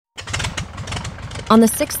On the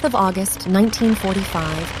 6th of August,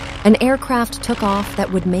 1945, an aircraft took off that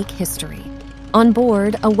would make history. On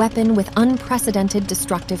board, a weapon with unprecedented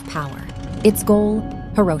destructive power. Its goal,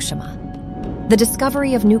 Hiroshima. The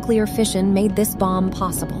discovery of nuclear fission made this bomb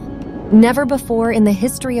possible. Never before in the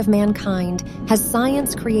history of mankind has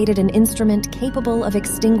science created an instrument capable of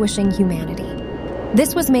extinguishing humanity.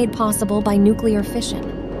 This was made possible by nuclear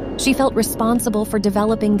fission. She felt responsible for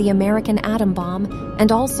developing the American atom bomb and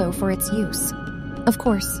also for its use. Of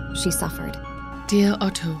course, she suffered. Dear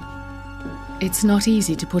Otto, it's not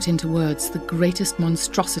easy to put into words the greatest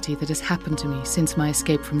monstrosity that has happened to me since my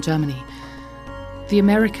escape from Germany. The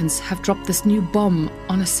Americans have dropped this new bomb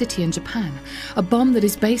on a city in Japan, a bomb that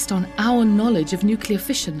is based on our knowledge of nuclear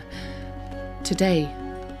fission. Today,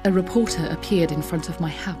 a reporter appeared in front of my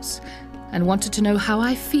house and wanted to know how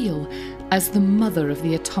I feel as the mother of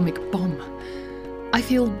the atomic bomb. I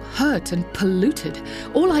feel hurt and polluted.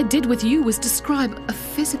 All I did with you was describe a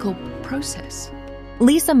physical process.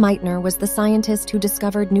 Lise Meitner was the scientist who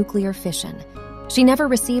discovered nuclear fission. She never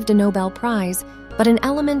received a Nobel Prize, but an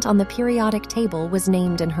element on the periodic table was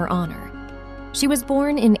named in her honor. She was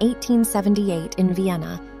born in 1878 in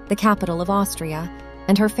Vienna, the capital of Austria,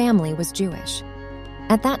 and her family was Jewish.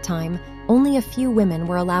 At that time, only a few women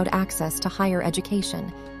were allowed access to higher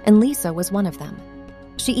education, and Lisa was one of them.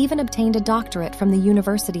 She even obtained a doctorate from the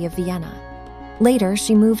University of Vienna. Later,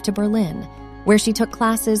 she moved to Berlin, where she took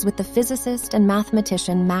classes with the physicist and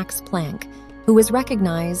mathematician Max Planck, who was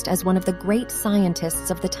recognized as one of the great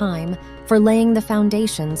scientists of the time for laying the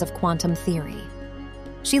foundations of quantum theory.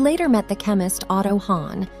 She later met the chemist Otto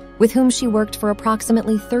Hahn, with whom she worked for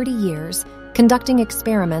approximately 30 years, conducting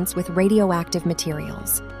experiments with radioactive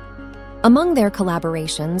materials. Among their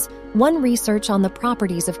collaborations, one research on the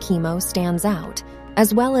properties of chemo stands out,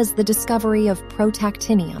 as well as the discovery of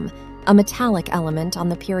protactinium, a metallic element on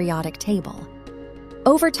the periodic table.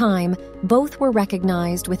 Over time, both were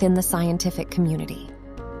recognized within the scientific community.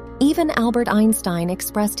 Even Albert Einstein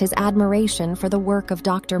expressed his admiration for the work of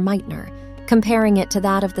Dr. Meitner, comparing it to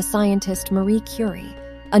that of the scientist Marie Curie,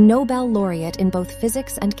 a Nobel laureate in both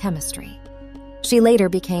physics and chemistry. She later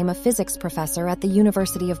became a physics professor at the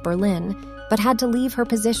University of Berlin, but had to leave her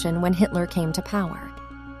position when Hitler came to power.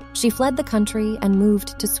 She fled the country and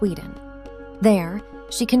moved to Sweden. There,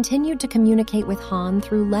 she continued to communicate with Hahn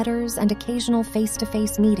through letters and occasional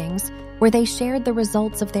face-to-face meetings where they shared the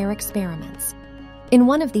results of their experiments. In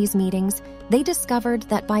one of these meetings, they discovered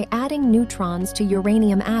that by adding neutrons to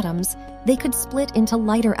uranium atoms, they could split into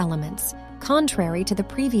lighter elements, contrary to the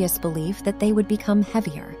previous belief that they would become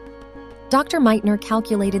heavier. Dr. Meitner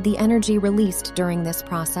calculated the energy released during this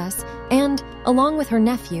process and, along with her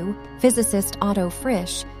nephew, physicist Otto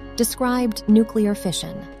Frisch, described nuclear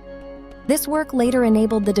fission. This work later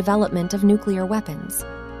enabled the development of nuclear weapons.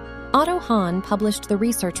 Otto Hahn published the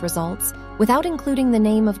research results without including the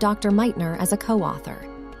name of Dr. Meitner as a co-author.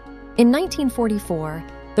 In 1944,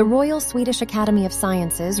 the Royal Swedish Academy of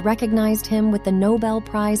Sciences recognized him with the Nobel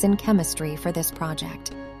Prize in Chemistry for this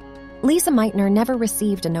project. Lise Meitner never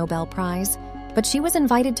received a Nobel Prize, but she was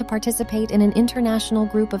invited to participate in an international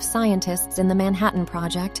group of scientists in the Manhattan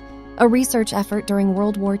Project, a research effort during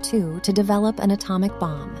World War II to develop an atomic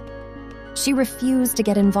bomb. She refused to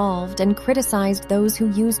get involved and criticized those who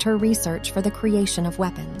used her research for the creation of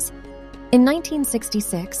weapons. In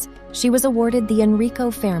 1966, she was awarded the Enrico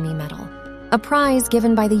Fermi Medal, a prize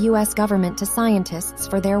given by the U.S. government to scientists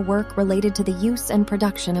for their work related to the use and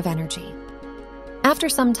production of energy. After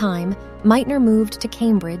some time, Meitner moved to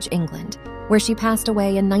Cambridge, England, where she passed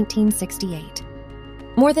away in 1968.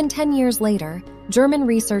 More than 10 years later, German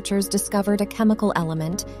researchers discovered a chemical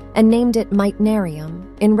element and named it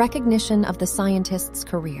Meitnerium in recognition of the scientist's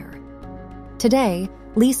career. Today,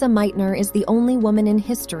 Lise Meitner is the only woman in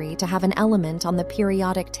history to have an element on the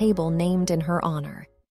periodic table named in her honor.